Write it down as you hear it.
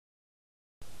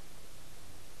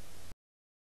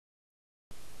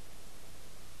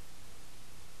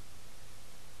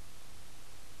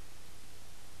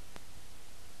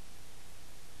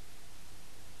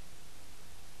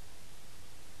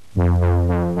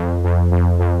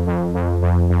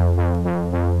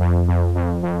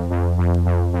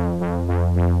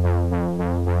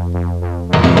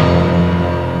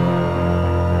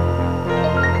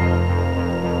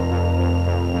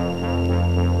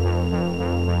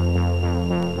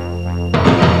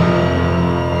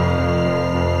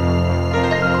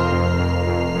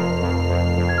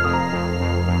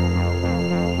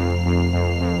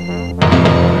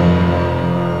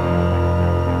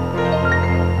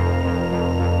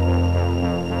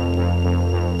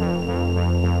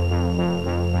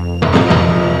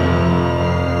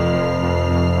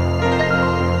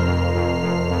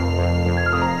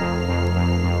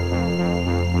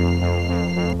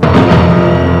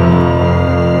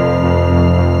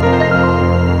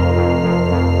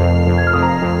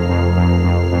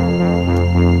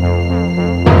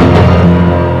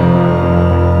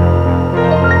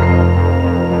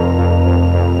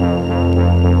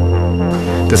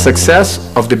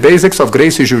success of the Basics of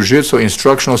Gracie Jiu-Jitsu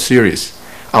instructional series,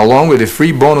 along with the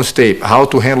free bonus tape, How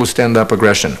to Handle Stand-Up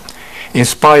Aggression,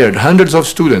 inspired hundreds of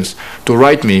students to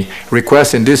write me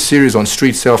requesting this series on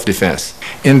street self-defense.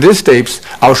 In these tapes,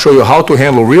 I'll show you how to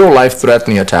handle real-life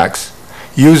threatening attacks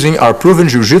using our proven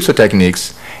Jiu-Jitsu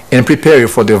techniques and prepare you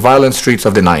for the violent streets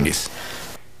of the 90s.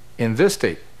 In this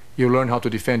tape, you'll learn how to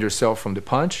defend yourself from the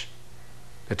punch,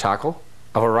 the tackle,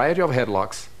 a variety of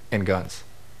headlocks, and guns.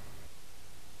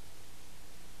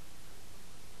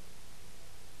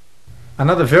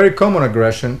 Another very common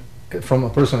aggression from a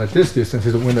person at this distance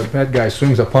is when the bad guy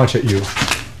swings a punch at you.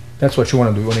 That's what you want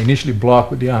to do. You want to initially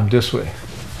block with the arm this way.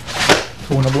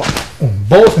 So when I block,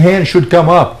 both hands should come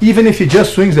up, even if he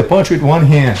just swings the punch with one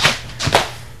hand.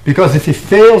 Because if he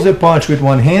fails the punch with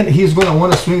one hand, he's going to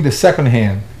want to swing the second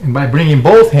hand. And by bringing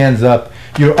both hands up,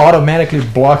 you're automatically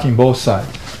blocking both sides.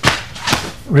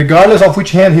 Regardless of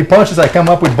which hand he punches, I come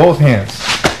up with both hands.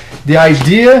 The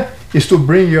idea is to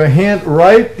bring your hand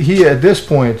right here at this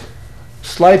point,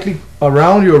 slightly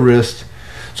around your wrist,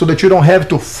 so that you don't have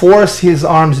to force his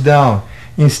arms down.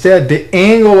 Instead, the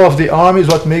angle of the arm is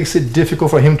what makes it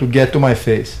difficult for him to get to my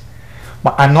face.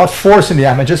 But I'm not forcing the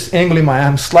arm, I'm just angling my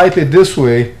arm slightly this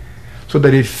way so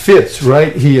that it fits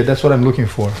right here. That's what I'm looking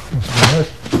for.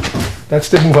 That's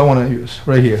the move I want to use,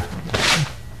 right here.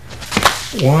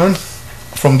 One.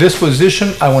 From this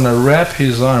position, I want to wrap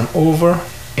his arm over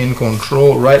in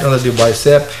control right under the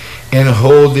bicep and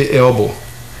hold the elbow.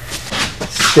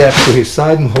 Step to his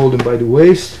side and hold him by the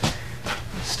waist.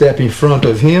 Step in front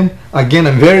of him. Again,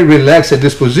 I'm very relaxed at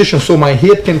this position so my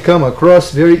hip can come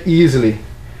across very easily.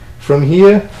 From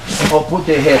here, I'll put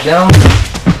the head down,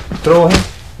 throw him,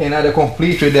 and either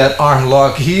complete with that arm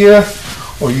lock here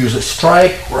or use a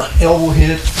strike or an elbow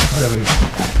hit, whatever you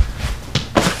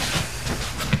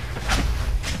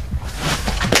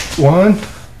want.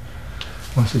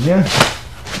 Once again,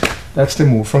 that's the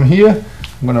move. From here,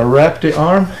 I'm going to wrap the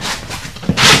arm,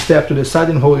 step to the side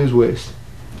and hold his waist.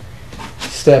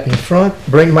 Step in front,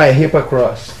 bring my hip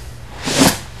across.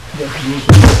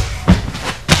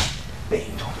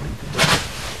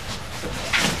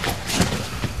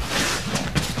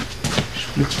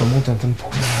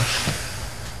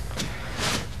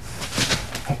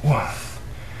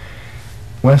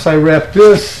 Once I wrap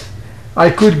this, I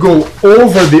could go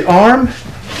over the arm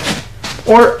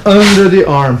or under the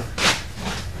arm.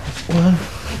 One,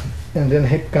 and then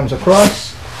hip comes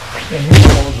across and hip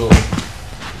goes over.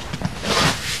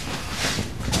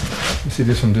 You see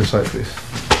this from this side, please.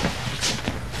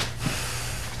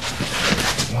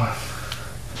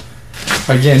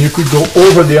 One. Again, you could go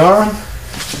over the arm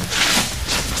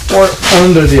or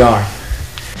under the arm.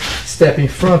 Step in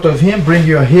front of him, bring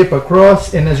your hip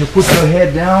across, and as you put your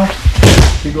head down,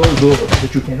 it goes over,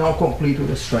 but you can now complete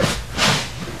with a strike.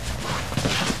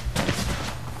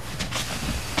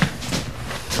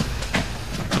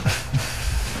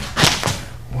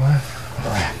 One,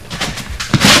 right,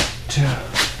 2,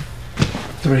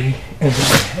 3, and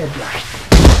then head right.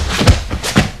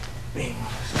 Bing.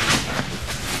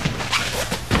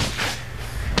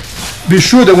 Be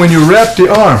sure that when you wrap the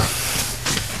arm,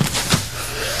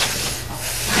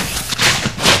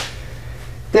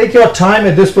 take your time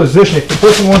at this position. If the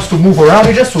person wants to move around,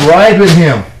 you just ride with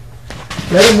him.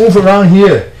 Let him move around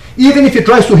here. Even if he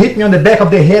tries to hit me on the back of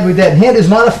the head with that hand, it's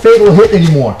not a fatal hit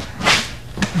anymore.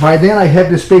 By then I have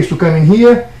the space to come in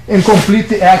here and complete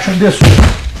the action this way.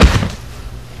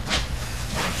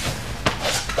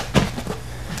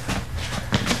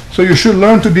 So you should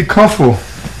learn to be comfortable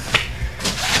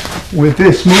with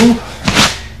this move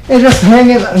and just hang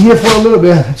it here for a little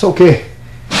bit. It's okay.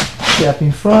 Step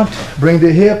in front, bring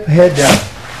the hip, head down.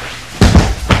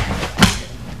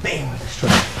 Bang with the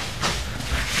strike.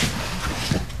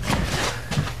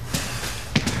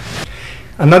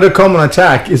 Another common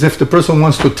attack is if the person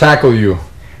wants to tackle you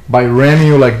by ramming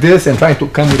you like this and trying to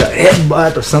come with a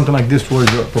headbutt or something like this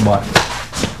towards your upper body.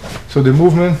 So the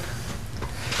movement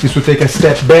is to take a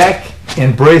step back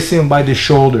and brace him by the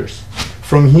shoulders.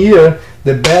 From here,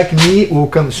 the back knee will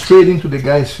come straight into the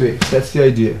guy's face. That's the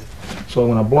idea. So I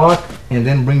want to block and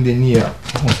then bring the knee up.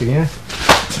 Once again.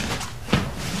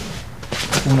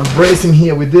 I want to brace him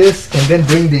here with this and then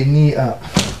bring the knee up.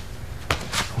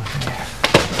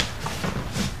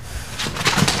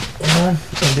 One,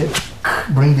 and then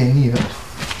bring the knee up.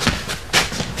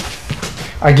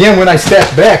 Again, when I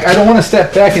step back, I don't want to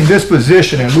step back in this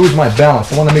position and lose my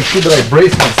balance. I want to make sure that I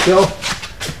brace myself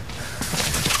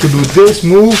to do this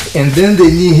move, and then the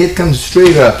knee hit comes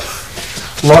straight up.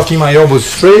 Locking my elbows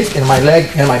straight and my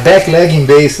leg and my back leg in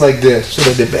base like this, so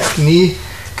that the back knee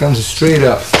comes straight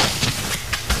up.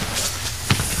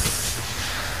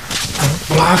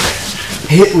 Block. block,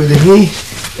 hit with the knee,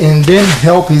 and then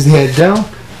help his head down,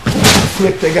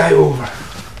 flip the guy over.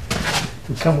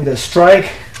 You come with a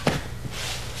strike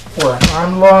or an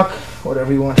arm lock,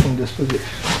 whatever you want from this position.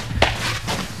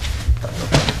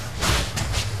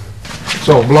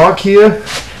 So block here,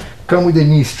 come with the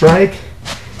knee strike.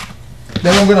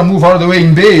 Then I'm gonna move all the way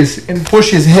in base and push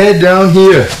his head down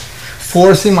here,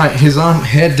 forcing his arm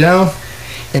head down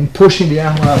and pushing the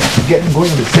arm up, going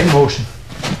in the same motion.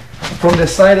 From the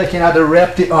side, I can either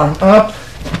wrap the arm up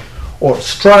or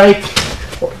strike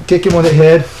or kick him on the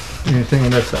head, anything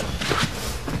on that side.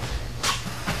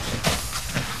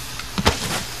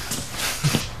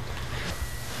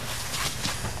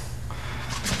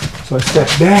 So I step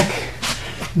back,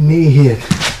 knee hit,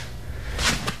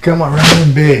 come around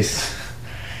in base.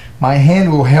 My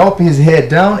hand will help his head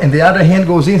down and the other hand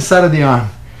goes inside of the arm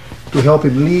to help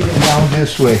him lead him down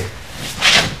this way.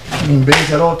 In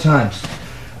base at all times.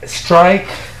 A strike,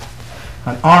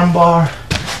 an arm bar,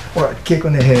 or a kick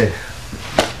on the head.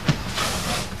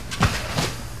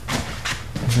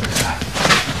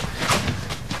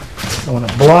 I want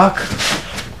to block,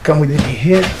 come with any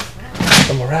hit,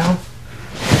 come around,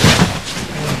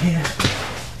 here,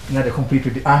 another complete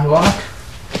with the arm lock,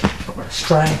 or a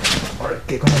strike, or a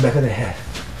kick on the back of the head.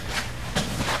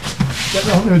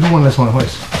 Let me do one last one,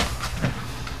 please.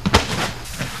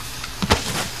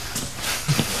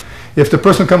 If the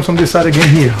person comes from this side again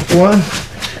here, 1,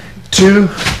 2,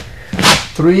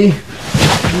 3, keep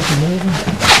him over.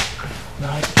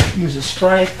 Now use a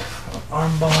strike, or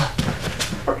arm bar,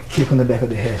 or a kick on the back of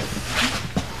the head.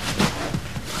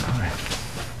 All right.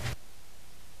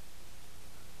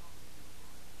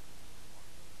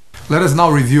 Let us now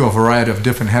review a variety of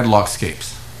different headlock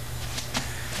escapes.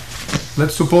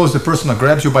 Let's suppose the person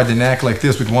grabs you by the neck like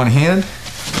this with one hand,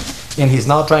 and he's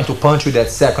now trying to punch with that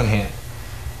second hand.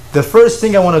 The first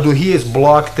thing I want to do here is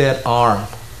block that arm.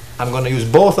 I'm going to use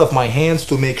both of my hands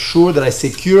to make sure that I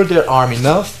secure their arm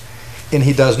enough and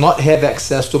he does not have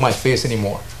access to my face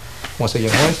anymore. Once again,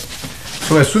 boys.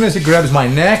 So as soon as he grabs my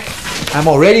neck, I'm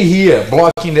already here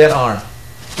blocking that arm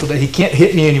so that he can't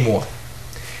hit me anymore.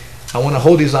 I want to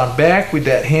hold his arm back with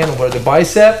that hand over the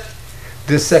bicep.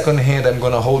 This second hand I'm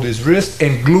going to hold his wrist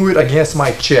and glue it against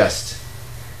my chest.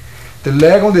 The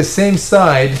leg on the same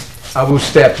side, I will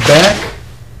step back,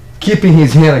 keeping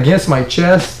his hand against my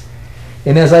chest,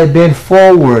 and as I bend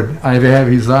forward, I have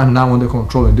his arm now under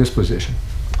control in this position.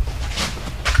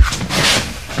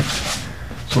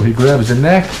 So he grabs the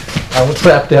neck, I will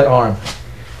trap that arm.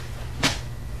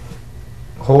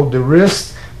 Hold the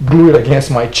wrist, glue it against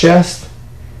my chest,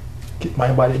 keep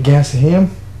my body against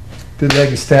him. The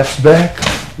leg steps back,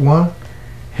 1,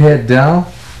 head down,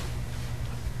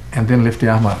 and then lift the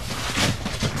arm up.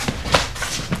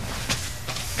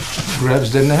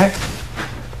 Grabs the neck.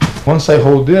 Once I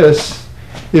hold this,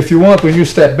 if you want, when you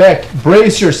step back,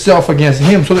 brace yourself against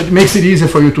him so that it makes it easier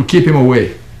for you to keep him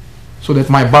away. So that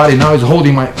my body now is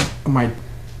holding my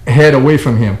head away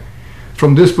from him.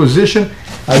 From this position,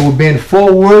 I will bend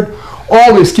forward,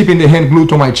 always keeping the hand glued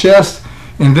to my chest,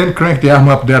 and then crank the arm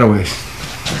up that way.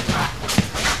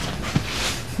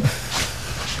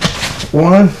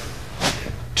 1,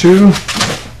 2,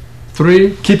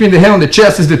 3. Keeping the hand on the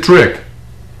chest is the trick.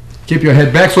 Keep your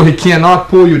head back so he cannot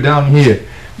pull you down here.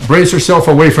 Brace yourself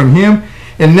away from him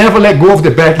and never let go of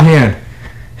the back hand.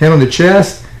 Hand on the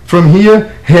chest. From here,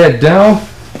 head down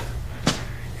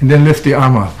and then lift the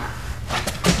arm up.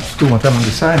 Let's do one time on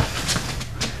the side.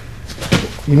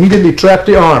 Immediately trap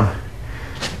the arm.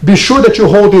 Be sure that you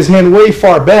hold his hand way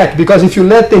far back, because if you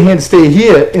let the hand stay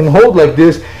here and hold like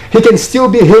this, he can still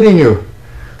be hitting you.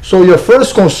 So your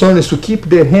first concern is to keep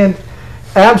the hand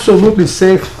absolutely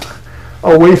safe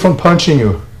away from punching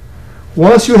you.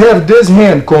 Once you have this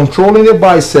hand controlling the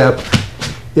bicep,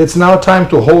 it's now time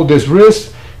to hold this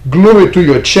wrist, glue it to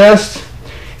your chest,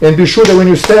 and be sure that when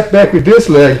you step back with this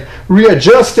leg,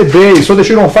 readjust the base so that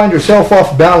you don't find yourself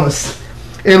off balance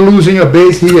and losing your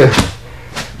base here.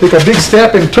 Take a big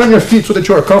step and turn your feet so that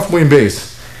you are comfortable in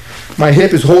base. My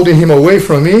hip is holding him away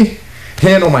from me,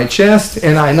 hand on my chest,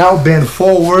 and I now bend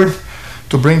forward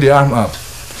to bring the arm up.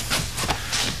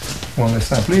 One last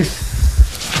time, please.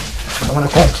 I want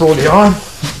to control the arm.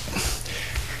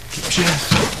 Keep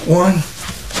chest. 1,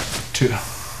 2.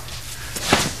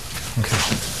 Okay.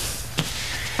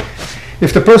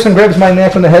 If the person grabs my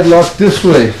neck on the headlock this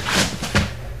way,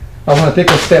 I want to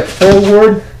take a step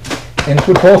forward and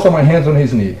put both of my hands on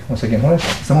his knee. Once again, olha,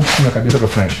 essa mão puxa minha cabeça para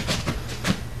frente.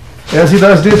 As he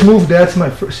does this move, that's my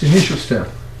first initial step.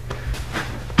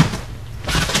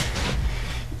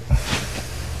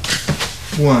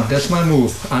 One, that's my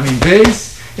move. I'm in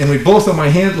base, and with both of my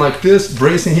hands like this,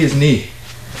 bracing his knee.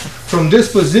 From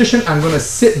this position, I'm gonna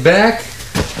sit back,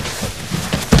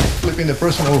 flipping the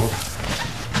person over.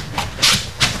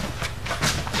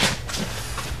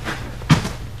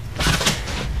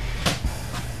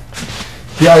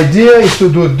 The idea is to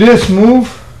do this move.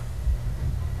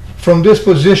 From this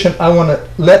position, I want to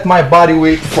let my body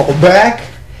weight fall back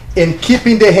and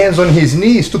keeping the hands on his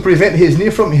knees to prevent his knee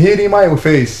from hitting my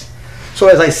face. So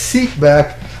as I sit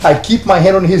back, I keep my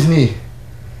hand on his knee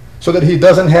so that he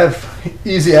doesn't have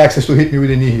easy access to hit me with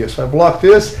the knee here. So I block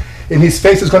this and his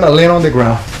face is going to land on the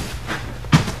ground.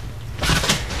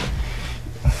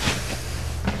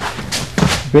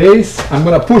 Base, I'm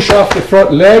going to push off the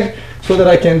front leg so that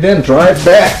I can then drive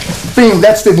back. Bam,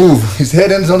 that's the move. His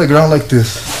head ends on the ground like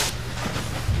this.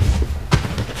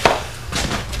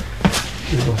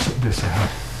 This out.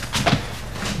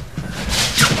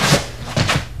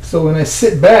 So when I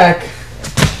sit back,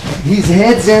 his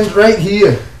head ends right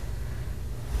here.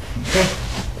 Okay.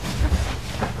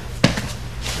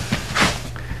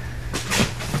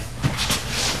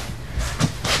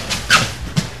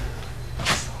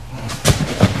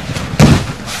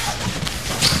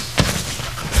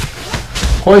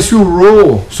 Horseshoe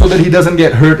roll so that he doesn't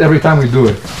get hurt every time we do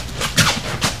it.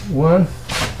 1, 2.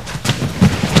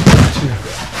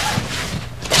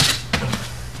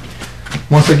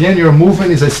 Once again, your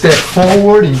movement is a step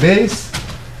forward in base,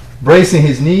 bracing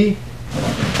his knee,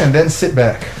 and then sit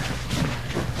back.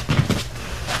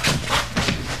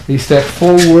 A step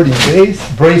forward in base,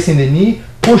 bracing the knee,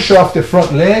 push off the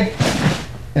front leg,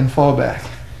 and fall back.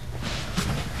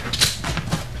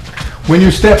 When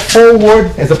you step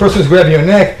forward, as the person is grabbing your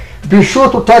neck, be sure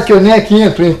to tuck your neck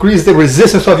in to increase the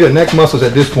resistance of your neck muscles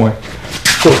at this point.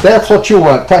 So that's what you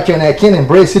want. Tuck your neck in and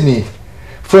brace the knee.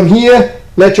 From here,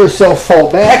 let yourself fall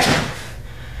back.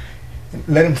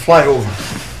 Let him fly over.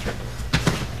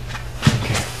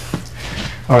 Okay.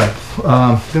 All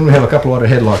right. Then we have a couple other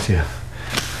headlocks here.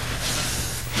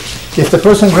 If the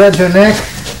person grabs your neck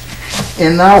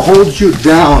and now holds you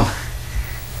down,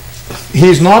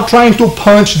 he's not trying to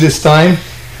punch this time,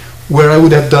 where I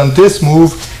would have done this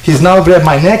move. He's now grabbed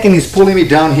my neck and he's pulling me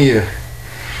down here.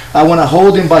 I want to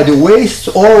hold him by the waist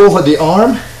or over the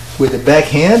arm with the back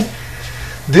hand.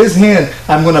 This hand,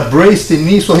 I'm going to brace the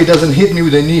knee so he doesn't hit me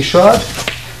with a knee shot.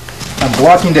 I'm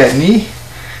blocking that knee.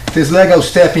 This leg, I'll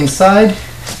step inside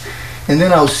and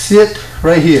then I'll sit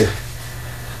right here.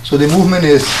 So the movement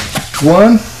is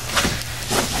 1,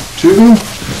 2,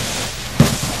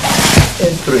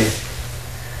 and 3.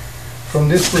 From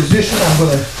this position, I'm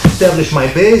going to establish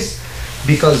my base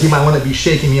because he might want to be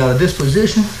shaking me out of this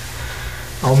position.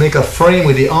 I'll make a frame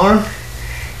with the arm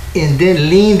and then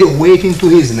lean the weight into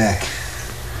his neck.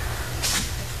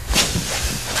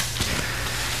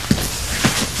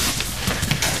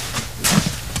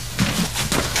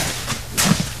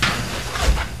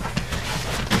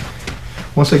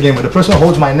 Once again, when the person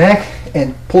holds my neck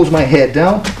and pulls my head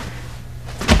down,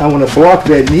 I want to block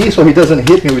that knee so he doesn't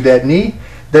hit me with that knee.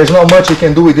 There's not much he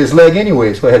can do with this leg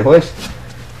anyways. Go ahead, boys.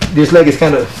 This leg is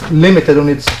kind of limited on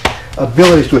its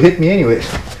abilities to hit me anyways.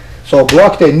 So I'll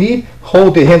block that knee,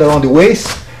 hold the hand around the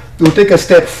waist. We'll take a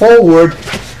step forward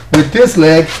with this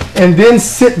leg and then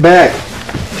sit back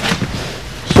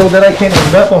so that I can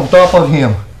end up on top of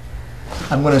him.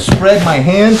 I'm going to spread my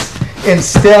hands and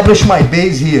establish my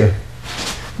base here.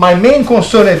 My main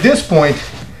concern at this point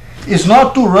is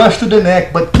not to rush to the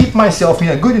neck, but keep myself in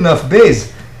a good enough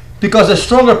base, because a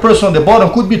stronger person on the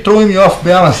bottom could be throwing me off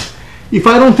balance. If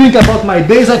I don't think about my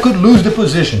base, I could lose the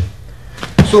position.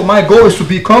 So my goal is to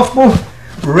be comfortable,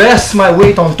 rest my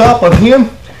weight on top of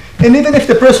him, and even if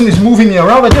the person is moving me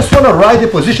around, I just want to ride the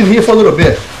position here for a little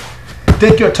bit.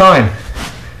 Take your time.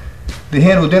 The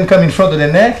hand will then come in front of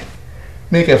the neck,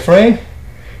 make a frame,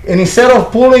 and instead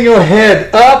of pulling your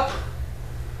head up,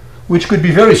 which could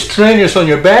be very strenuous on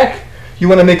your back, you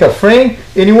want to make a frame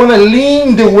and you want to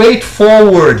lean the weight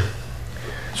forward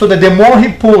so that the more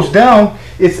he pulls down,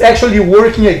 it's actually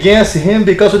working against him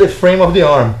because of the frame of the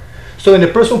arm. So when the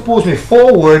person pulls me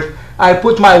forward, I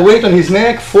put my weight on his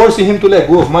neck, forcing him to let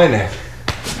go of my neck.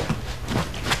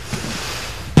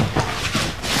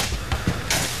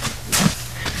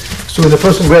 So when the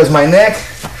person grabs my neck,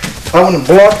 I want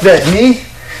to block that knee,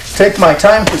 take my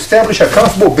time to establish a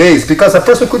comfortable base, because a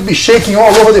person could be shaking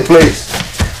all over the place.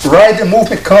 Ride the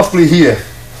movement comfortably here.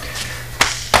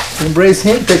 Embrace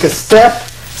him, take a step,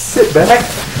 sit back,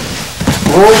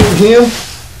 roll with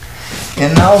him,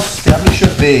 and now establish your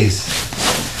base.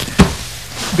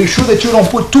 Be sure that you don't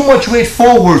put too much weight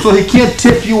forward so he can't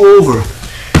tip you over.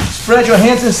 Spread your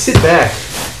hands and sit back.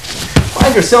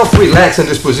 Find yourself relaxed in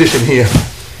this position here.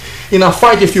 In a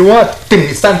fight, if you want,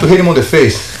 it's time to hit him on the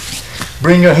face.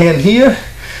 Bring your hand here,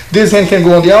 This hand can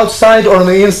go on the outside or on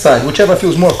the inside, whichever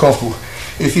feels more comfortable.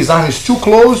 If his arm is too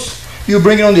close, you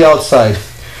bring it on the outside.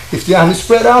 If the arm is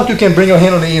spread out, you can bring your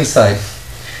hand on the inside.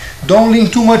 Don't lean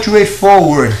too much weight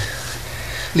forward.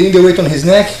 Lean the weight on his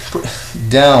neck,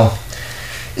 down.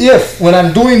 If, when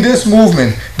I'm doing this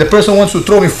movement, the person wants to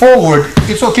throw me forward,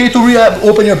 it's okay to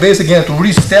open your base again, to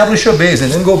reestablish your base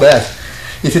and then go back.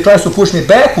 If he tries to push me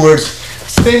backwards,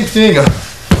 same thing.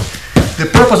 The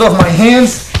purpose of my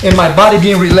hands and my body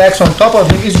being relaxed on top of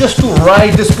him is just to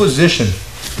ride this position.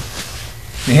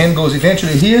 The hand goes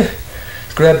eventually here,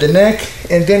 grab the neck,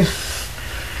 and then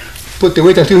put the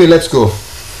weight until he lets go.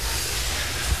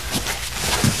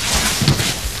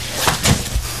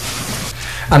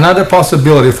 Another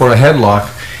possibility for a headlock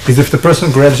is if the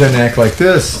person grabs your neck like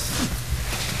this,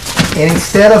 and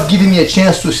instead of giving me a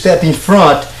chance to step in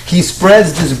front, he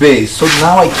spreads this base. So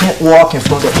now I can't walk in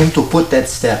front of him to put that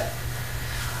step.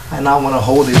 I now want to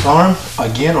hold his arm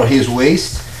again, or his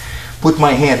waist, put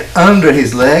my hand under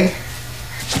his leg,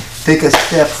 take a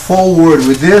step forward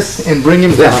with this and bring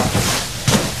him down.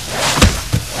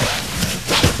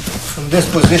 From this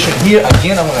position here,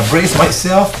 again, I'm going to brace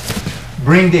myself,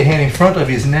 bring the hand in front of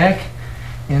his neck,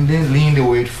 and then lean the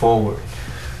weight forward.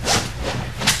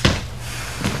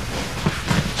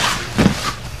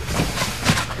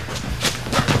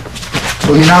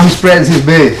 So now he spreads his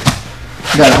base.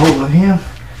 Got a hold of him,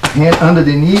 hand under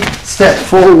the knee, step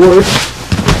forward,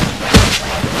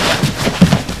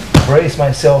 brace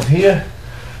myself here,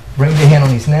 bring the hand on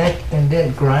his neck, and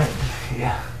then grind.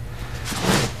 Yeah.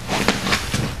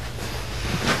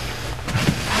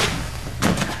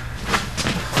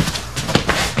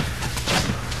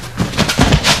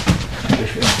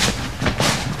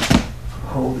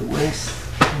 Hold the waist,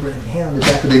 bring the hand on the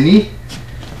back of the knee,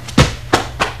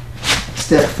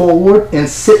 step forward and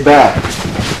sit back.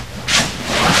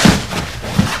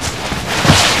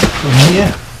 From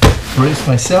here, brace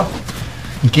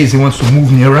myself in case he wants to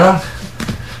move me around.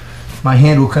 My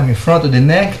hand will come in front of the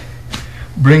neck,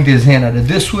 bring this hand either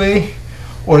this way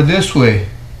or this way.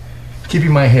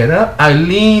 Keeping my head up, I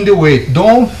lean the weight.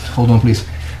 Hold on please.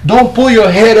 Don't pull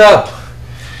your head up.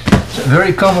 It's a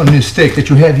very common mistake that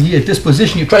you have here. At this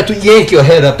position, you try to yank your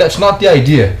head up. That's not the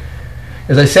idea.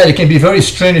 As I said, it can be very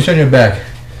strenuous on your back.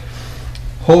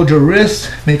 Hold your wrist,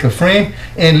 make a frame,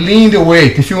 and lean the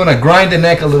weight. If you want to grind the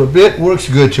neck a little bit, works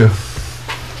good too.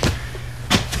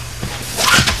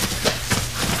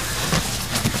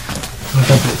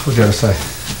 Put the other side.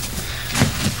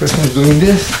 First one is doing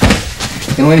this.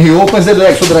 And when he opens the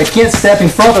leg so that I can't step in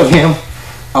front of him,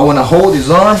 I want to hold his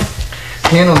arm,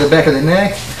 hand on the back of the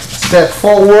neck, step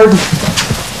forward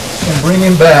and bring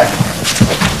him back.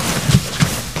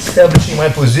 Establishing my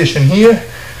position here,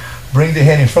 bring the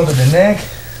hand in front of the neck,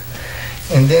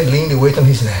 and then lean the weight on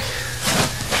his neck.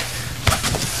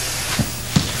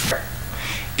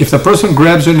 If the person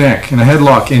grabs your neck in a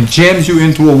headlock and jams you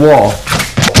into a wall,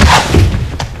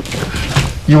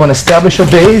 you want to establish a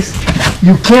base,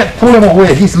 you can't pull him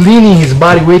away. He's leaning his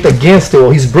body weight against the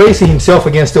wall. He's bracing himself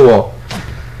against the wall.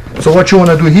 So what you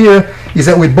want to do here is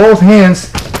that with both hands,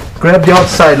 grab the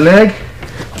outside leg,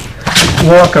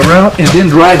 walk around, and then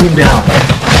drive him down.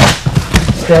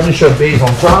 Establish your base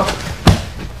on top,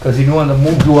 because if you want to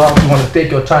move you out, you want to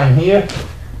take your time here.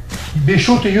 Be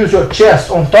sure to use your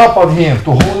chest on top of him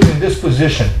to hold him in this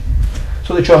position,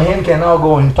 so that your hand can now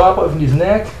go on top of his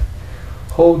neck,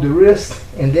 hold the wrist,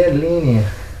 and then lean in.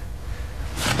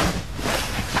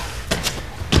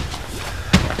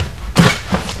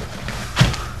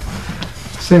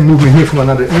 Same movement here from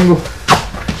another angle.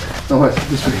 Now watch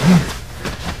this way here.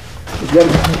 The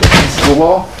other hand against the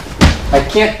wall. I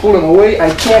can't pull him away.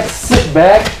 I can't sit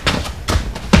back.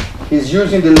 He's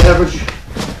using the leverage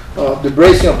of the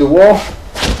bracing of the wall.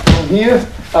 From here,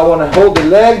 I want to hold the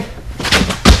leg,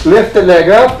 lift the leg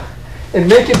up, and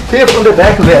make it pivot on the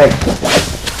back leg.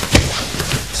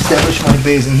 Establish my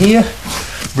base in here.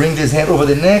 Bring this hand over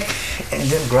the neck, and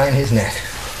then grind his neck.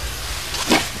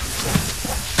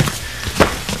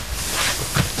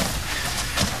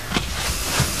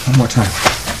 One more time.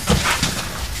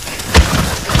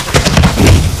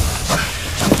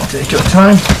 Take your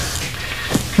time.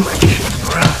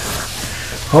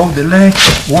 Hold the leg,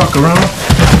 walk around,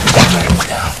 drag him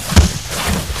down.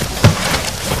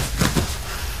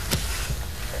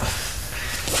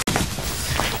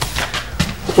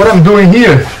 What I'm doing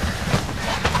here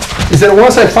is that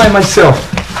once I find myself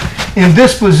in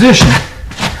this position,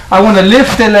 I want to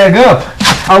lift the leg up.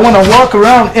 I want to walk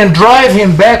around and drive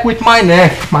him back with my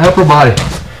neck, my upper body.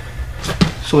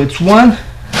 So it's 1,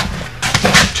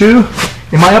 2,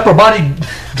 and my upper body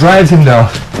drives him down.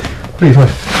 Please,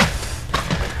 wait.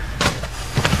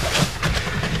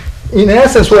 in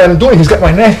essence, what I'm doing, he's got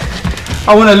my neck.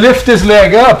 I want to lift this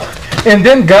leg up and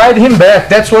then guide him back.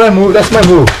 That's what I move. That's my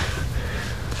move.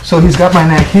 So he's got my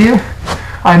neck here.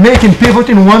 I make him pivot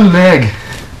in one leg.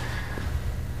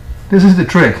 This is the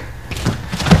trick.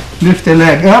 Lift the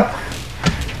leg up,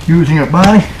 using your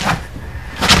body,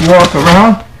 walk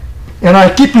around, and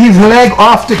I keep his leg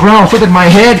off the ground so that my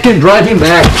head can drive him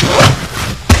back.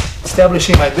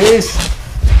 Establishing my base.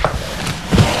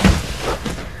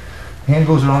 Hand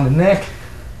goes around the neck,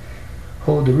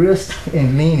 hold the wrist,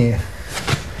 and lean in.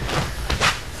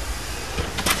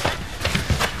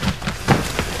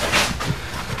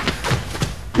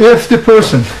 If the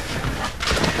person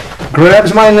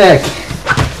grabs my neck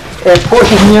and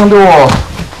pushes me on the wall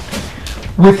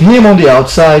with him on the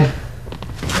outside,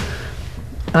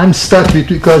 I'm stuck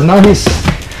because now he's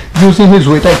using his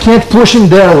weight. I can't push him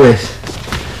that way.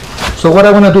 So what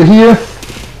I want to do here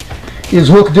is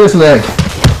hook this leg.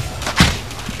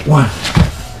 One.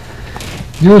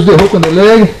 Use the hook on the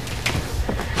leg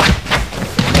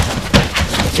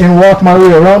and walk my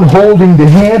way around, holding the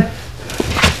hand,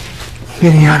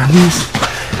 getting out of this.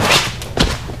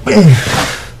 Bam.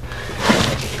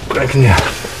 Breaking out.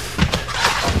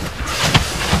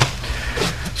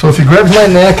 So if he grabs my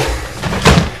neck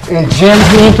and jams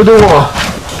me into the wall,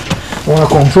 I want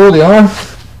to control the arm,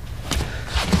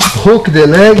 hook the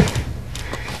leg,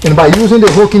 and by using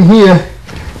the hook in here,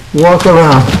 walk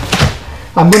around.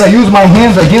 I'm going to use my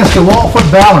hands against the wall for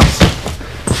balance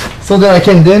so that I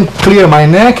can then clear my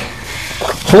neck,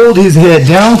 hold his head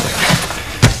down,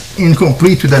 and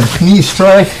complete with a knee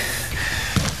strike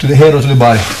to the head or to the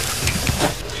body.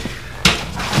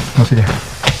 Once again.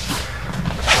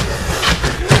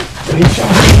 Reach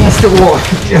out against the wall.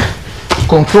 Yeah.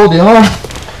 Control the arm,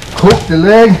 hook the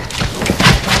leg,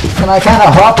 and I kind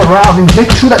of hop around and make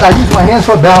sure that I use my hands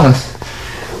for balance.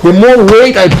 The more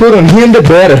weight I put on him, the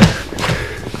better.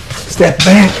 Step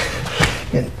back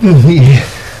and yeah.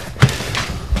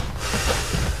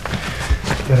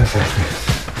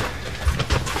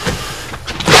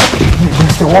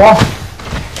 Against the wall,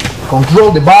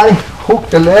 control the body, hook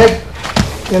the leg,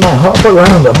 and I hop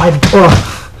around them.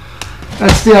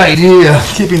 That's the idea,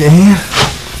 keeping the hand.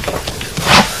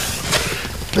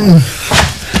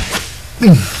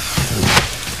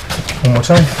 One more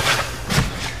time.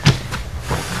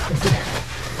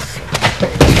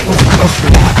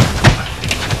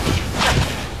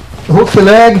 Hook the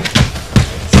leg,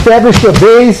 establish your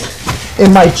base,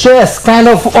 and my chest kind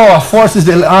of forces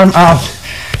the arm out.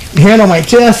 Hand on my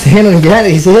chest, hand on behind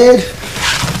his head.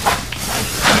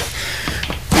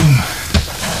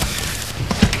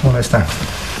 One last time.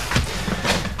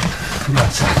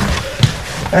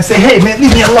 I say, hey man,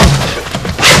 leave me alone.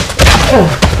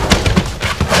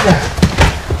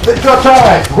 Take your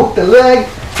time. Hook the leg,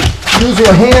 use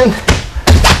your hand.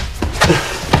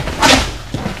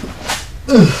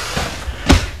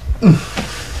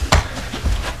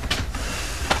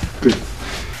 Good.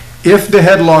 If the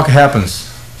headlock happens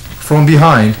from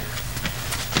behind,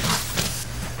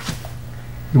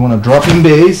 you want to drop in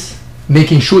base,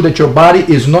 making sure that your body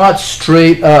is not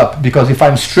straight up, because if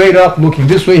I'm straight up looking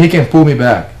this way, he can pull me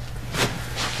back.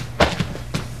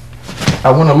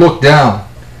 I want to look down.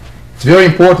 It's very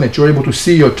important that you're able to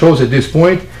see your toes at this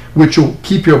point, which will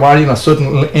keep your body in a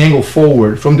certain angle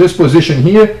forward. From this position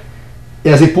here,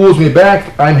 as he pulls me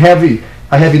back, I'm heavy.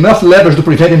 I have enough leverage to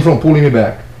prevent him from pulling me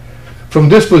back. From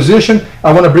this position,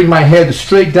 I want to bring my head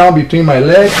straight down between my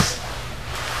legs,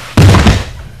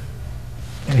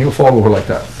 and he'll fall over like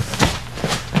that.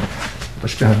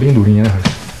 As pernas bem durinhas, né?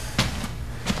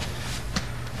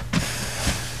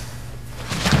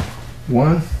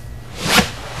 One.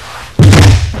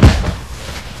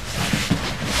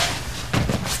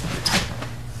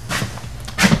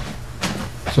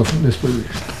 So from this position.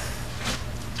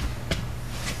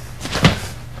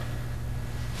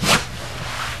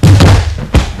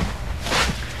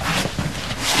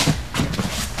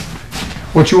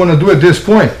 What you want to do at this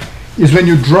point is when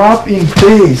you drop in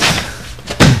base,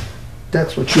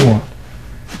 that's what you want.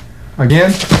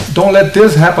 Again, don't let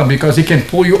this happen because it can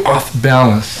pull you off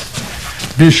balance.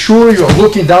 Be sure you're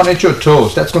looking down at your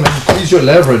toes. That's going to increase your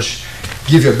leverage,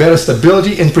 give you a better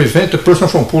stability, and prevent the person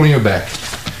from pulling you back.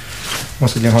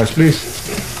 Once again, Horace, please.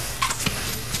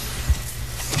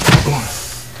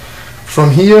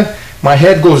 From here, my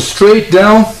head goes straight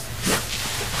down.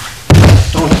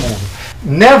 Don't move.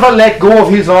 Never let go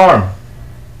of his arm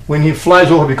when he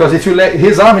flies over, because if you let,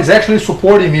 his arm is actually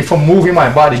supporting me from moving my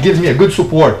body. It gives me a good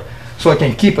support so I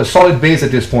can keep a solid base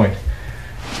at this point.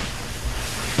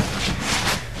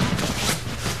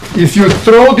 If you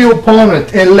throw the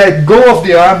opponent and let go of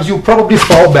the arms, you'll probably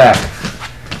fall back.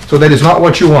 So that is not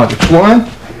what you want. It's one.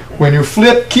 When you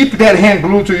flip, keep that hand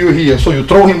glued to you here. So you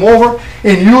throw him over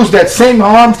and use that same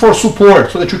arm for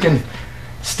support so that you can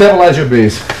stabilize your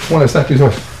base. One, let's not use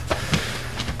yours.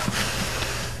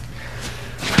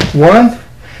 One,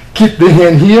 keep the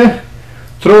hand here,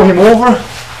 throw him over,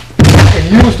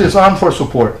 and use this arm for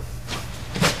support.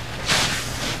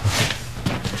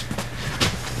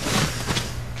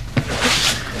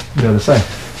 The other side.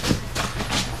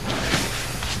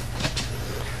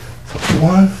 So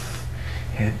one,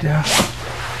 head down.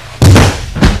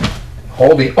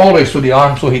 Holding always to the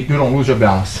arm so you don't lose your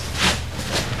balance.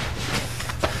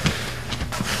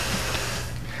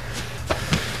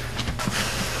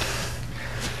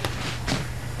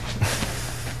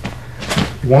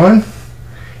 One,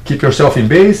 keep yourself in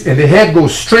base, and the head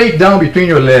goes straight down between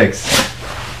your legs.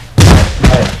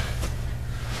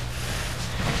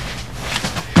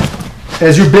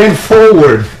 As you bend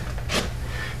forward,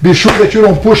 be sure that you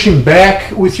don't push him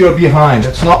back with your behind.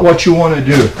 That's not what you want to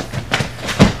do.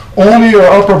 Only your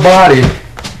upper body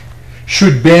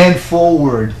should bend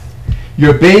forward.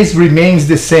 Your base remains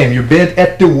the same. You bend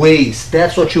at the waist.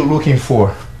 That's what you're looking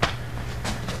for.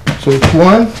 So it's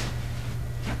one,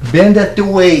 bend at the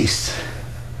waist.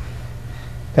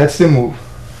 That's the move.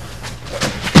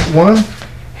 One,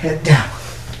 head down.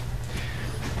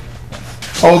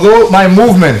 Although my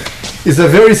movement is a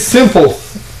very simple,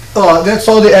 that's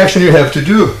all the action you have to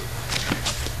do.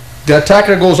 The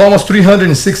attacker goes almost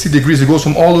 360 degrees. He goes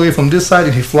from all the way from this side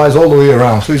and he flies all the way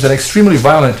around. So it's an extremely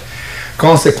violent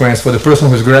consequence for the person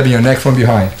who's grabbing your neck from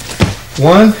behind.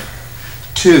 One,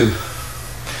 two.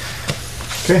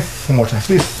 Okay, one more time,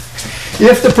 please.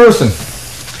 If the person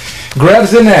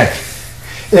grabs the neck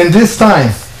and this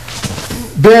time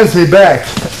bends me back,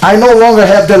 I no longer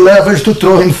have the leverage to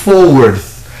throw him forward.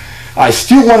 I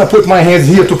still want to put my hands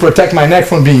here to protect my neck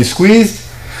from being squeezed.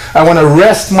 I want to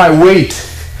rest my weight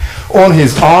on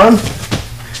his arm,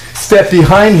 step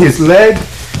behind his leg,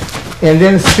 and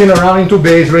then spin around into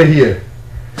base right here.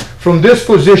 From this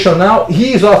position now,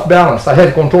 he is off balance. I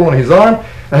had control on his arm.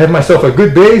 I have myself a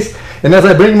good base, and as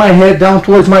I bring my head down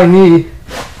towards my knee,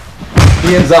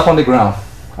 he ends up on the ground.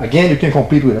 Again, you can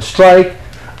complete with a strike,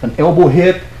 an elbow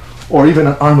hit, or even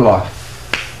an arm lock.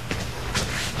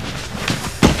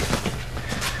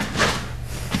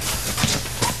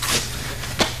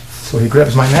 So he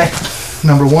grabs my neck.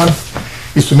 Number one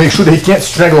is to make sure that he can't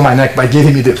strangle my neck by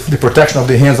giving me the protection of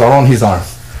the hands around his arm.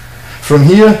 From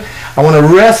here, I want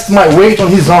to rest my weight on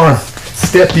his arm,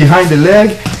 step behind the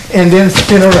leg, and then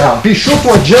spin around. Be sure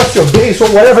to adjust your base or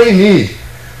whatever you need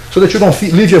so that you don't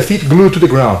leave your feet glued to the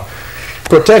ground.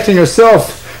 Protecting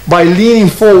yourself by leaning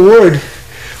forward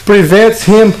prevents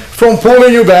him from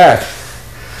pulling you back.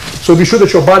 So be sure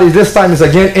that your body this time is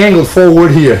again angled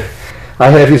forward here. I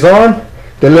have his arm,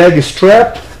 the leg is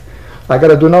strapped. All I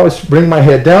gotta do now is bring my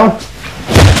head down,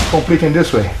 completing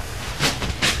this way.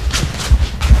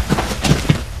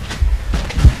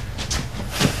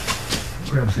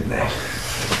 Grab the neck.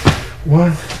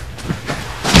 One,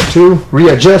 two,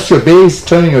 readjust your base,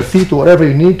 turning your feet to whatever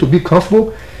you need to be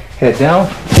comfortable. Head down,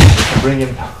 and bring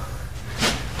him down.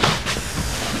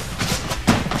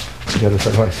 The other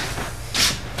side, right.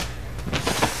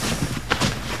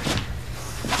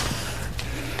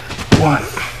 One,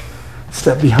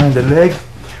 step behind the leg.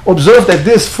 Observe that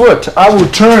this foot, I will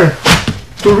turn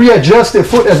to readjust the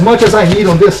foot as much as I need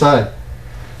on this side.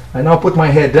 I now put my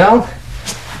head down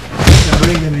and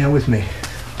bring them in with me.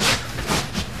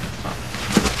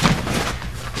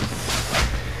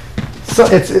 So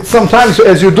it's sometimes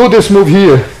as you do this move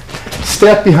here,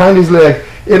 step behind his leg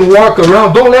and walk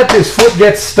around. Don't let this foot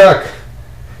get stuck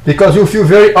because you'll feel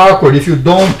very awkward if you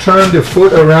don't turn the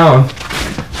foot around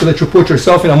so that you put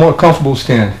yourself in a more comfortable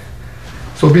stand.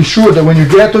 So be sure that when you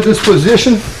get to this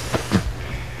position,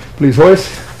 please hoist,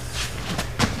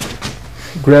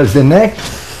 grabs the neck.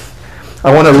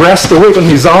 I want to rest the weight on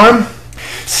his arm,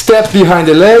 step behind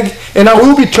the leg, and I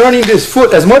will be turning this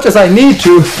foot as much as I need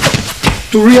to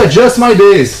readjust my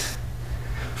base.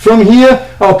 From here,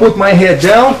 I'll put my head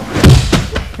down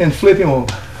and flip him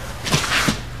over.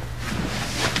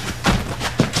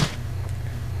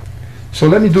 So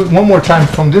let me do it one more time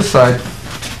from this side.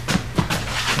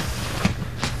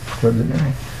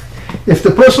 If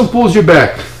the person pulls you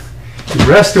back, you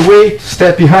rest the weight,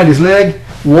 step behind his leg,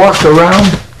 walk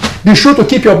around. Be sure to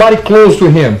keep your body close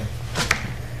to him.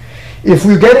 If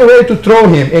we're getting ready to throw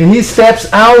him and he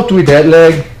steps out with that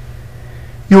leg,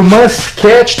 you must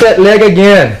catch that leg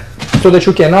again so that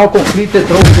you can now complete the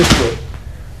throw this way.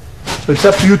 So it's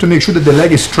up to you to make sure that the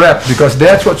leg is strapped because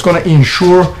that's what's going to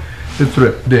ensure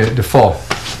the fall.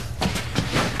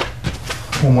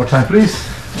 One more time, please.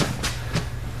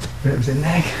 Grabs the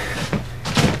neck.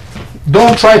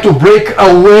 Don't try to break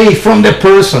away from the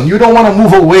person. You don't want to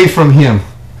move away from him.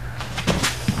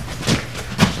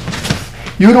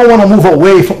 You don't want to move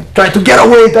away from, try to get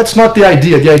away. That's not the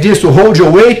idea. The idea is to hold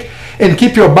your weight and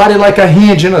keep your body like a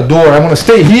hinge in a door. I want to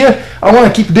stay here. I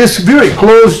want to keep this very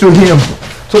close to him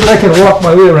so that I can walk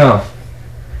my way around.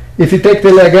 If you take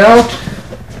the leg out,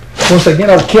 once again,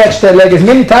 I'll catch that leg as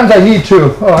many times as I need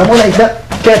to. Oh, I'm only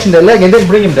catching the leg and then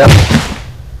bring him down.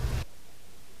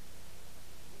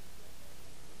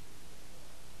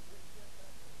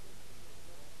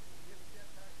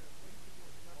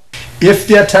 If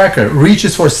the attacker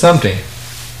reaches for something,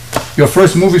 your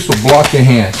first move is to block the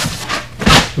hand.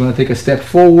 You want to take a step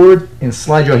forward and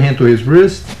slide your hand to his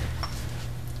wrist.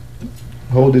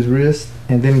 Hold his wrist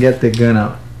and then get the gun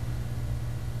out.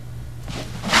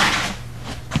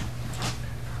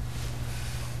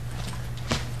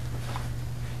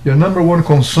 Your number one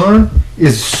concern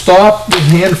is stop the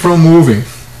hand from moving.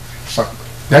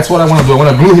 That's what I want to do. I want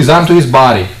to glue his arm to his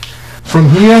body. From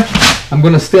here, I'm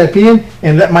going to step in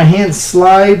and let my hand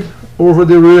slide over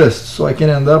the wrist so I can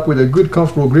end up with a good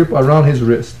comfortable grip around his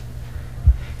wrist.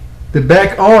 The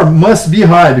back arm must be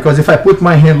high because if I put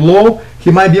my hand low,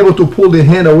 he might be able to pull the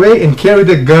hand away and carry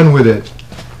the gun with it.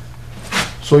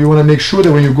 So you want to make sure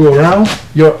that when you go around,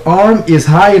 your arm is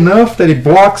high enough that it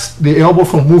blocks the elbow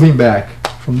from moving back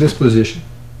from this position.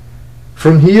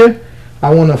 From here,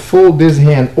 I want to fold this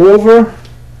hand over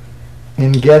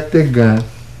and get the gun.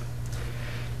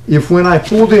 If when I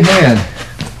pull the hand,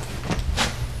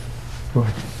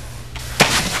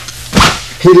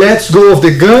 he lets go of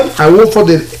the gun, I will for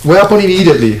the weapon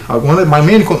immediately. My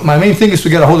main thing is to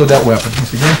get a hold of that weapon.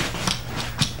 Once again,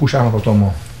 puxa a arma para tua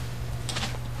mão.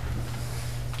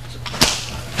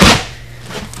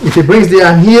 If he brings the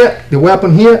arm here, the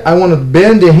weapon here, I want to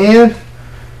bend the hand,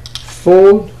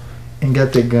 fold, and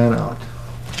get the gun out.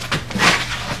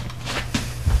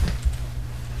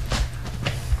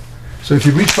 So if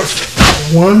you reach for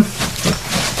one,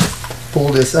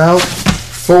 pull this out,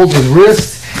 fold his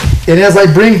wrist, and as I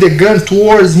bring the gun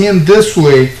towards him this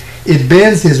way, it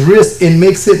bends his wrist and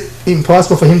makes it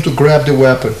impossible for him to grab the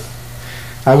weapon.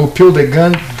 I will peel the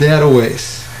gun that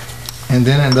ways and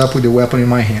then end up with the weapon in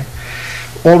my hand.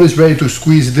 Always ready to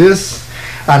squeeze this.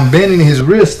 I'm bending his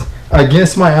wrist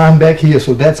against my arm back here,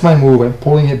 so that's my move. I'm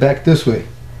pulling it back this way.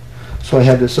 So I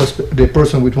have the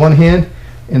person with one hand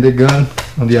and the gun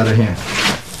on the other hand.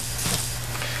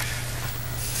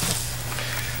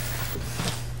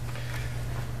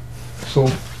 So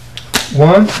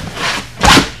 1,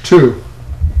 2,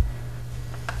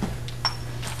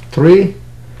 3.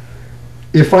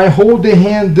 If I hold the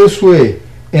hand this way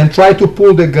and try to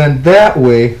pull the gun that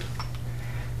way,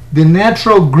 the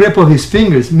natural grip of his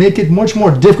fingers make it much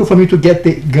more difficult for me to get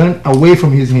the gun away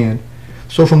from his hand.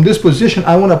 So from this position,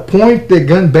 I want to point the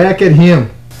gun back at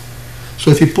him.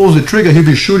 So if he pulls the trigger, he'll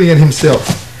be shooting at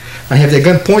himself. I have the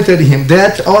gun pointed at him.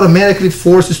 That automatically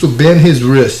forces to bend his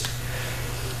wrist.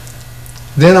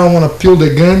 Then I want to peel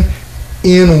the gun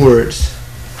inwards.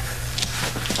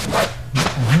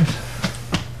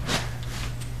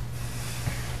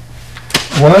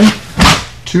 1,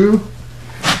 2,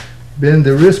 bend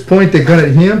the wrist, point the gun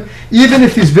at him. Even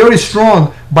if he's very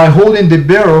strong, by holding the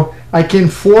barrel, I can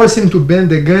force him to bend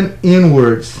the gun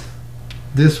inwards,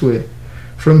 this way.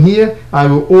 From here, I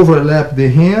will overlap the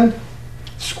hand,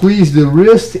 squeeze the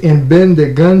wrist, and bend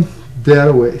the gun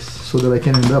that way, so that I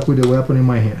can end up with the weapon in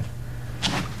my hand.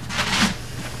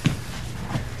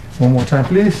 One more time,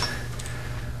 please.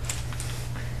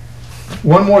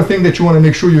 One more thing that you want to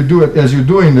make sure you do it as you're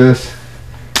doing this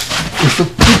is to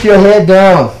keep your head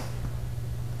down,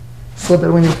 so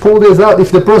that when you pull this out,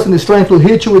 if the person is trying to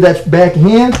hit you with that back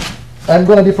hand, I'm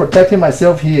going to be protecting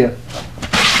myself here.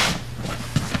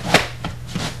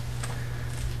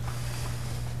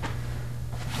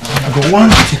 I go 1,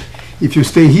 2. If you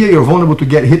stay here, you're vulnerable to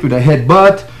get hit with a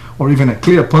headbutt or even a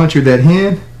clear punch with that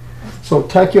hand. So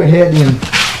tuck your head in.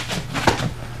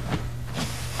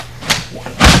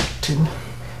 1, 2.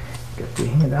 Get the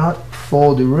hand out,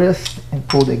 fold the wrist, and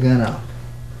pull the gun out.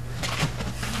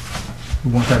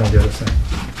 One time on the other side.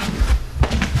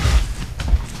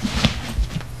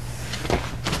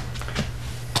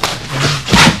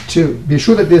 2. Be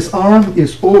sure that this arm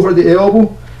is over the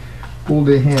elbow. Pull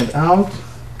the hand out,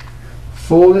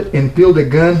 fold it, and peel the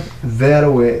gun that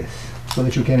way, so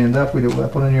that you can end up with a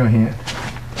weapon in your hand.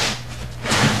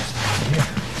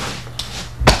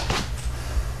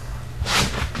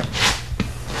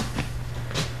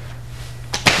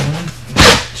 1,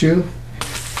 2.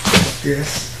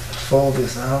 This. Fold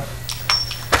this out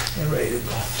and ready to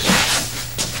go.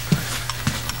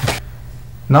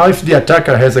 Now if the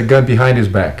attacker has a gun behind his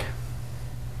back.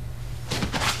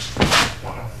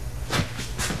 1,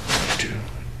 2,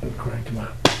 crank him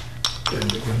up.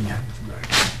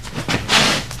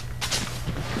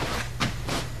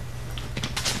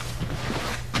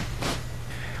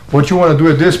 What you want to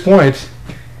do at this point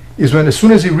is when as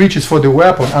soon as he reaches for the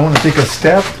weapon, I want to take a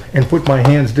step and put my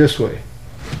hands this way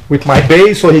with my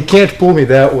base so he can't pull me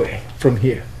that way from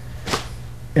here.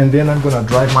 And then I'm going to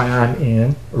drive my arm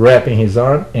in, wrapping his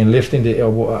arm and lifting the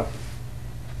elbow up.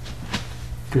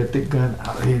 Get the gun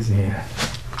out of his hand.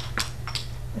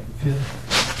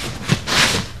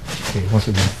 Okay, once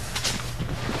again.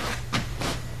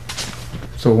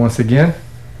 So once again,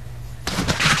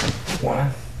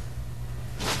 1,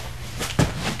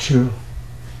 2,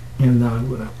 and now I'm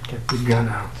going to get the gun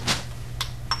out.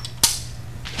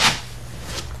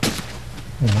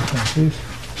 One more time, please.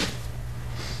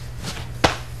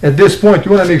 At this point,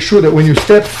 you want to make sure that when you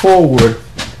step forward,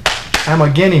 I'm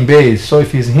again in base. So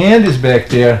if his hand is back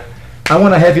there, I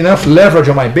want to have enough leverage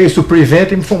on my base to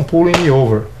prevent him from pulling me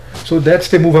over. So that's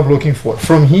the move I'm looking for.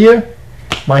 From here,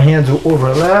 my hands will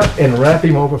overlap and wrap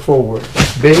him over forward.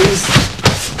 Base,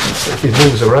 so if he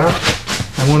moves around,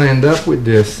 I want to end up with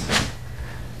this.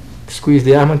 Squeeze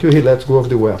the arm until he lets go of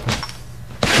the weapon.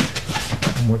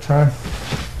 One more time.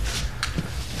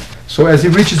 So as he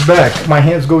reaches back, my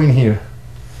hands go in here.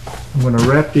 I'm going to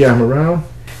wrap the arm around,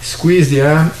 squeeze the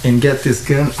arm, and get this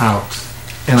gun out.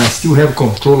 And I still have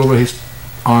control over his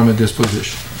arm at this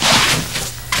position.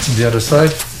 The other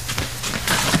side.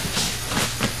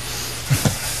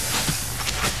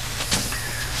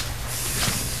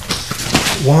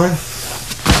 One,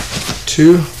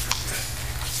 2,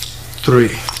 3.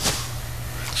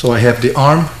 So I have the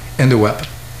arm and the weapon.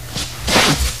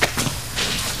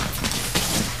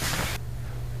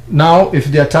 Now, if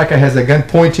the attacker has a gun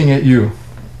pointing at you,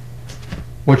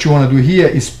 what you want to do here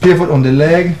is pivot on the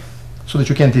leg so that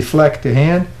you can deflect the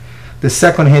hand. The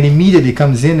second hand immediately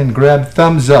comes in and grab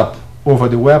thumbs up over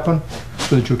the weapon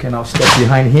so that you can now step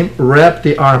behind him, wrap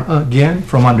the arm again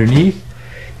from underneath,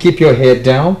 keep your head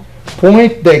down,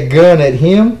 point the gun at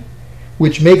him,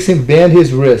 which makes him bend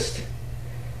his wrist.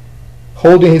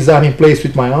 Holding his arm in place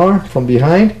with my arm from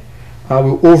behind, I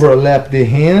will overlap the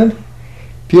hand,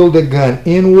 peel the gun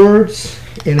inwards,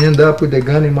 and end up with the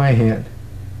gun in my hand.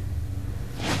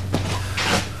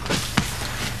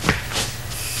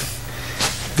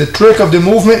 The trick of the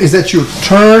movement is that you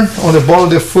turn on the ball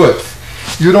of the foot.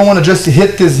 You don't want to just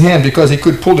hit this hand because he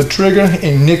could pull the trigger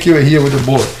and nick you here with the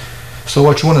bullet. So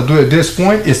what you want to do at this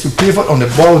point is to pivot on the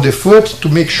ball of the foot to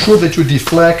make sure that you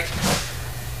deflect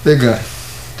the gun.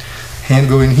 Hand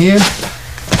go in here,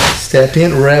 step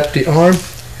in, wrap the arm,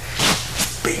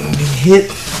 bing, bing,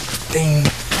 hit, ding.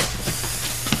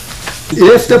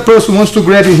 If the person wants to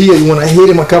grab you here, you want to hit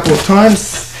him a couple of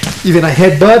times, even a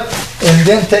headbutt, and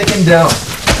then take him down,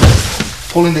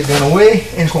 pulling the gun away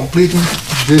and completing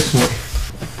this way.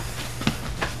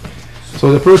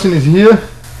 So the person is here.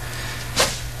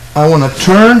 I want to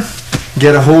turn,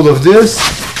 get a hold of this,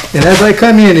 and as I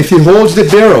come in, if he holds the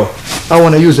barrel, I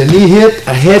want to use a knee hit,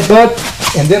 a headbutt,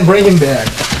 and then bring him back.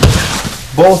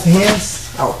 Both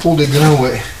hands, I'll pull the gun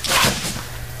away.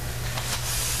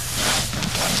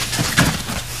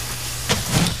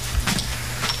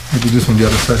 Let me do this on the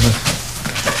other side now.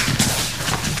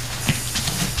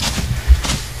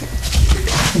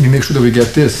 Let me make sure that we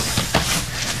get this.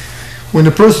 When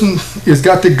the person has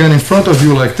got the gun in front of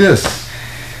you like this,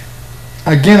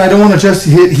 again, I don't want to just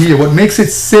hit here. What makes it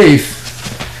safe,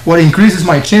 what increases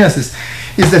my chances,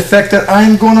 is the fact that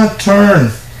I'm going to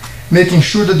turn, making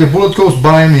sure that the bullet goes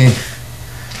by me.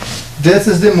 This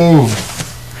is the move.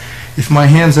 If my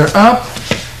hands are up,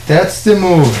 that's the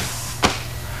move.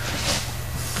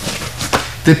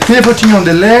 The pivoting on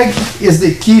the leg is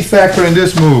the key factor in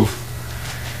this move.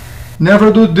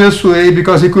 Never do it this way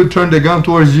because he could turn the gun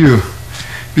towards you.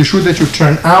 Be sure that you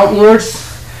turn outwards.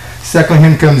 Second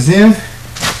hand comes in.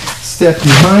 Step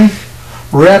behind,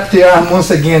 wrap the arm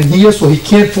once again here so he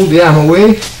can't pull the arm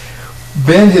away,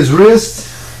 bend his wrist,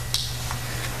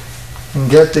 and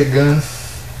get the gun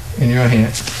in your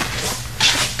hand.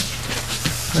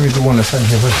 Let me do one last time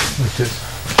here like this.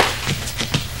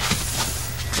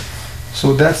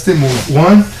 So that's the move.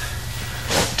 1,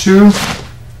 2,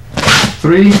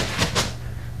 3.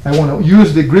 I want to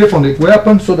use the grip on the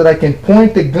weapon so that I can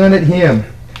point the gun at him,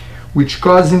 which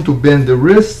causes him to bend the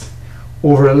wrist,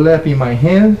 overlapping my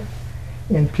hand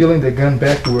and peeling the gun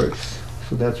backwards.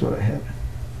 So that's what I have.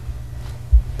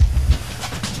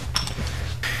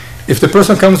 If the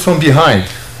person comes from behind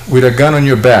with a gun on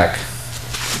your back,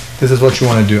 this is what you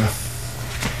want to do.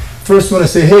 first you want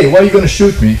to say, hey, why are you going to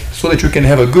shoot me? So that you can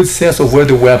have a good sense of where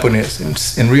the weapon is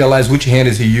and realize which hand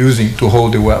is he using to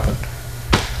hold the weapon.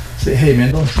 Say, hey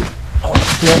man, don't shoot. I want to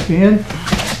step in,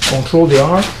 control the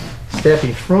arm, step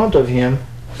in front of him,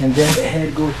 and then the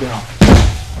head goes down.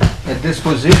 At this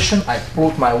position, I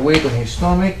put my weight on his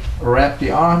stomach, wrap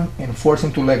the arm, and force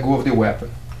him to let go of the weapon.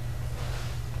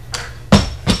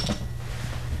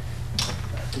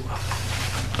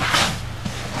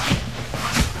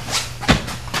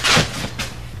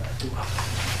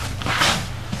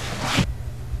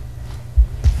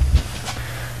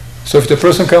 So if the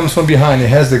person comes from behind and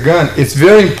has the gun, it's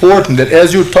very important that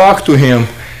as you talk to him,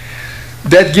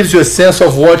 that gives you a sense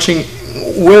of watching,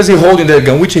 where is he holding that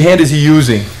gun? Which hand is he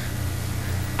using?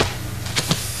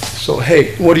 So,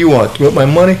 hey, what do you want? You want my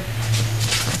money?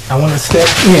 I want to step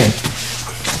in.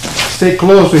 Stay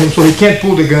close to him so he can't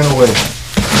pull the gun away.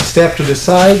 Step to the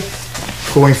side,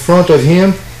 go in front of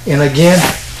him, and again,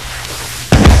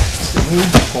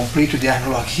 move, complete the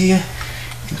arm lock here,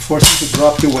 and force him to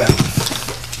drop the weapon.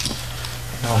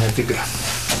 Now I have the gun.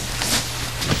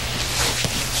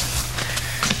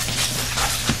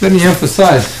 Let me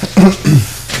emphasize,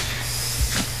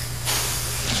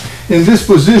 in this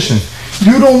position,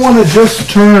 you don't want to just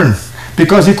turn,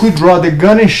 because he could draw the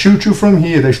gun and shoot you from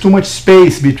here. There's too much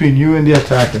space between you and the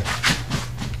attacker.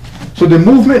 So the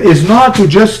movement is not to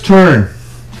just turn.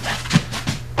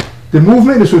 The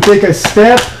movement is to take a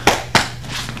step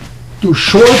to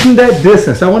shorten that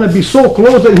distance. I want to be so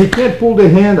close that he can't pull the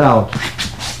hand out.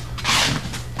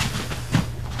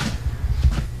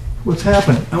 What's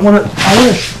happening? I want to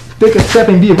take a step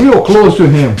and be real close to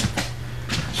him.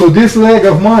 So this leg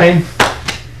of mine,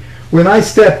 when I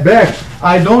step back,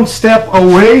 I don't step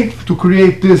away to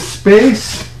create this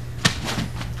space.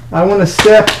 I want to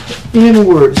step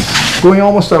inwards, going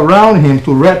almost around him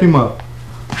to wrap him up.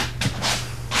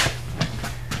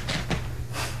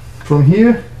 From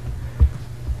here,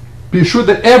 be sure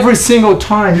that every single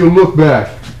time you look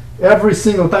back, every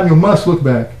single time you must look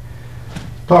back.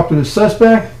 Talk to the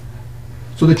suspect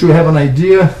so that you have an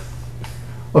idea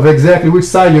of exactly which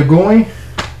side you're going.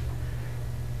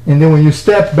 And then when you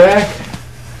step back,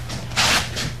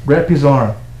 grab his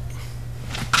arm.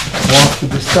 Walk to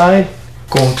the side,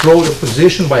 control the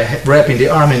position by wrapping the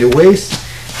arm in the waist.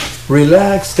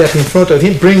 Relax, step in front of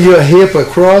him, bring your hip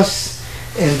across,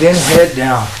 and then head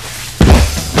down.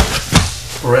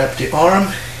 Wrap the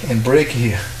arm and break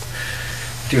here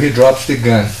until he drops the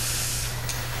gun.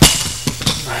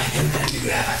 And then you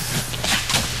have it.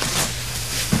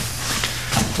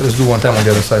 Let's do one time on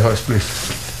the other side, Horace, please.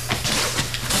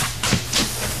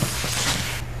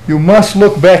 You must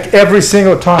look back every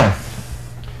single time.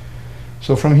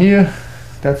 So from here,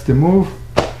 that's the move.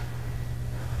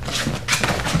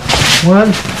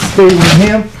 One, stay with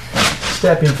him,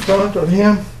 step in front of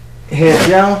him, head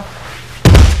down,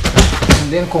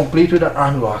 and then complete with an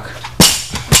arm lock.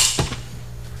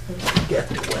 Get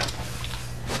the weapon.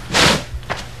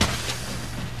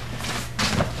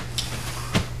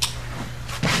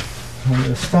 On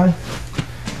this time.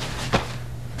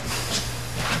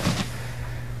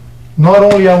 Not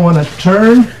only I want to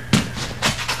turn,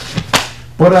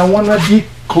 but I want to be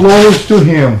close to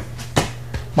him.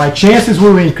 My chances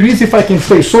will increase if I can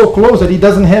stay so close that he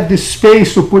doesn't have the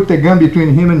space to put the gun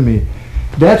between him and me.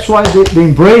 That's why the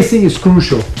embracing is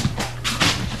crucial.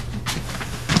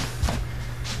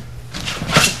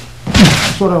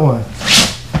 That's what I want.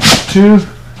 2,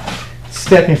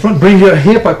 step in front, bring your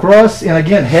hip across, and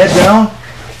again, head down,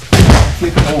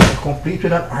 flip over. Complete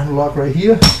with an arm lock right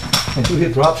here until he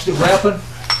drops the weapon,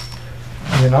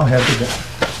 and then I'll have the gun.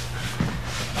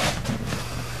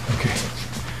 Okay.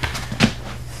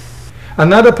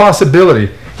 Another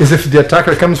possibility is if the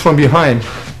attacker comes from behind,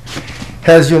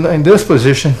 has you in this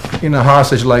position in a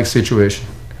hostage-like situation.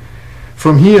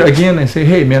 From here, again, I say,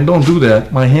 hey man, don't do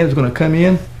that. My hand is going to come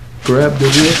in, grab the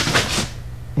wrist,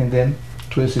 and then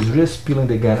twist his wrist, peeling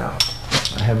the gun out.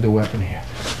 I have the weapon here.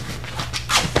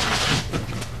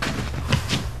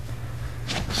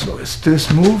 So it's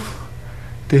this move.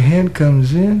 The hand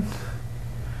comes in,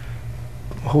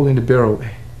 holding the barrel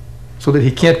away, so that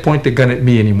he can't point the gun at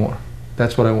me anymore.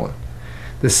 That's what I want.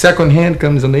 The second hand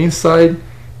comes on the inside,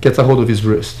 gets a hold of his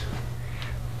wrist.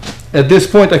 At this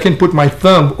point, I can put my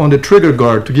thumb on the trigger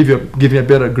guard to give me a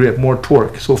better grip, more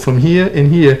torque. So from here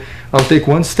and here, I'll take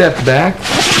one step back.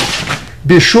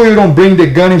 Be sure you don't bring the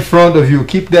gun in front of you.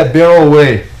 Keep that barrel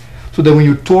away, so that when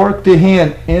you torque the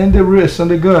hand and the wrist on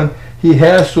the gun, he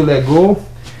has to let go,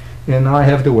 and now I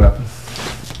have the weapon.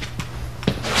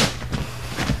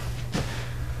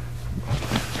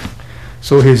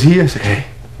 So he's here, say, hey,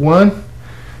 1,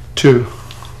 2.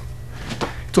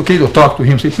 It's okay to talk to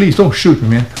him. Say, please don't shoot me,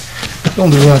 man. Don't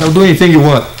do that. I'll do anything you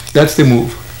want. That's the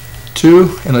move.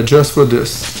 2, and adjust for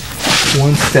this.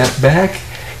 1 step back,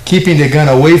 keeping the gun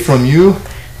away from you.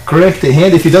 Crank the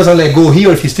hand. If he doesn't let go here,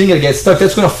 or if his finger gets stuck,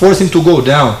 that's going to force him to go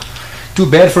down. Too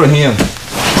bad for him.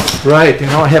 Right, and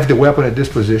now I have the weapon at this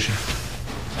position.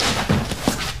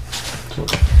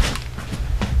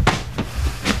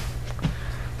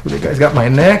 So the guy's got my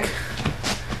neck.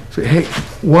 So, hey,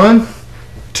 1,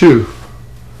 2.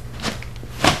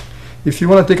 If you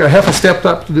want to take a half a step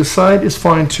up to the side, it's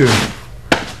fine too.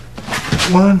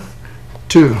 1,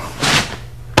 2.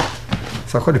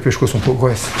 Sacode o pescoço pouco,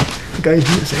 guys. Guys,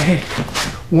 say, hey,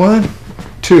 1,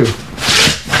 2.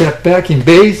 Step back in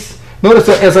base. Notice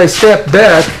that as I step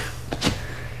back,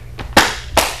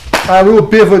 I will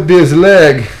pivot this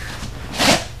leg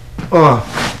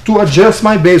to adjust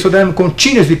my base so that I'm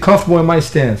continuously comfortable in my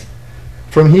stance.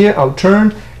 From here, I'll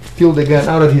turn, feel the gun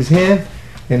out of his hand,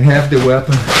 and have the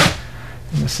weapon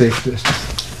in a safe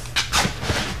distance.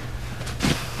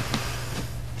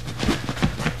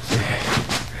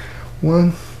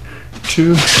 1,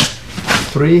 2,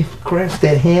 3. Crank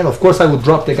that hand. Of course, I would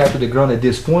drop the guy to the ground at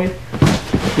this point.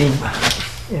 Bing,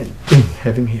 and bing,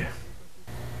 have him here.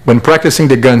 When practicing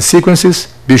the gun sequences,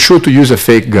 be sure to use a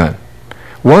fake gun.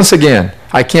 Once again,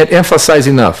 I can't emphasize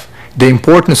enough the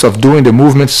importance of doing the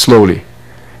movements slowly.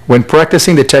 When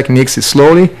practicing the techniques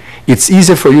slowly, it's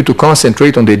easier for you to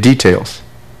concentrate on the details.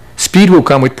 Speed will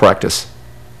come with practice.